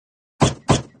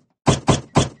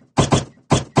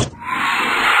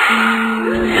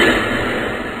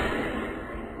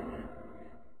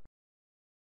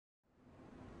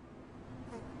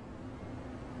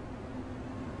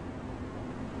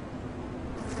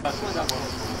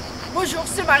Bonjour,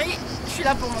 c'est Marie. Je suis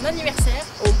là pour mon anniversaire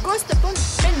au Ghost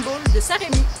Paintball de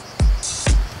Saint-Rémy.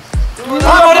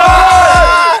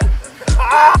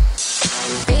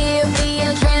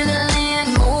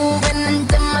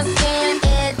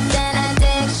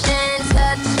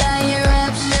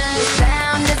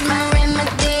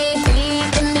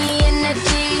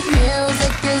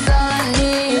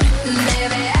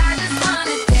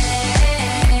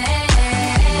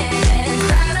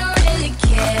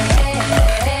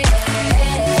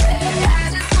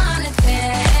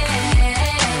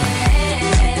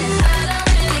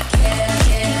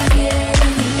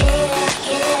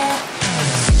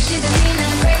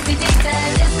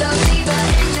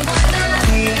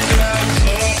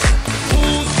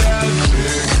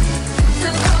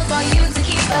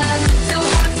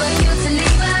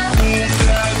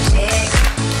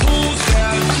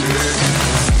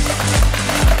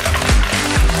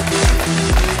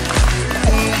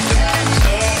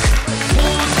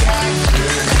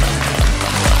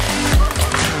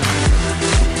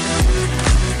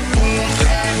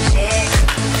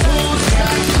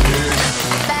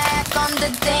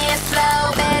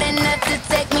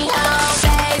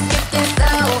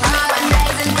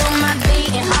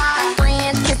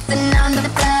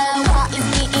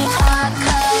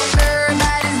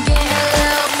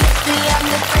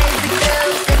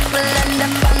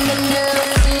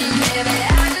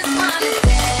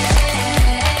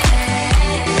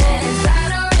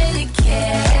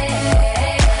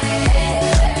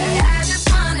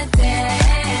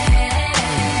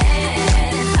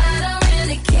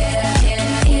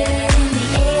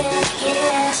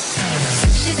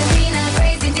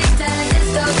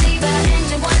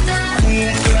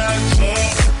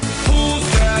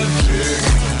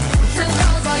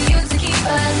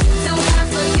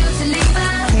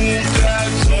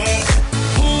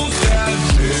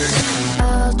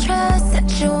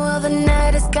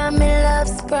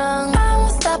 I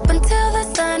won't stop until the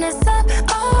sun is up.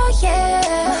 Oh yeah,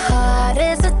 my heart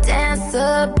is a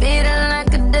dancer, beating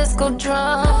like a disco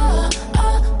drum.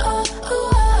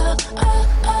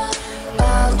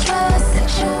 Ultra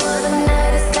sensual, the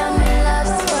night has got me love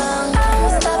sprung. I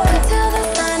won't stop until the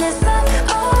sun is up.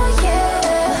 Oh yeah,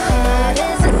 my heart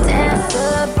is a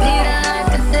dancer, beating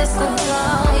like a disco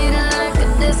drum, beating like a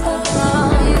disco drum,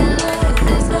 beating like a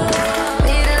disco drum,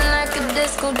 beating like a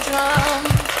disco drum.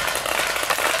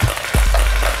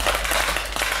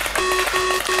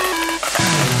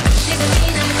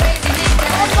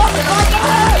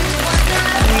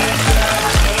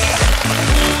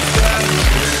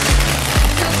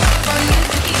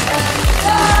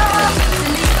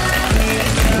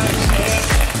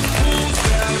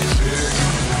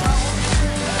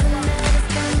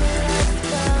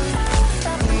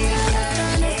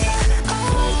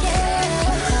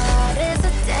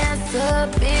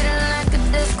 Beating like a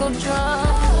disco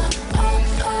drum.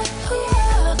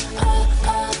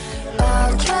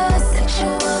 Ultra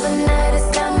sensual, the night has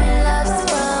got me love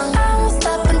sprung. I won't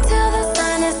stop until the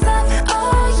sun is up.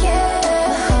 Oh yeah,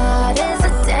 my heart is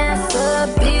a dancer,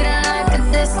 beating like a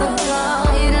disco drum,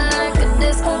 beating like a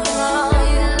disco drum,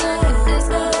 beating like a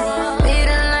disco drum,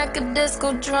 beating like a disco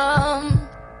drum.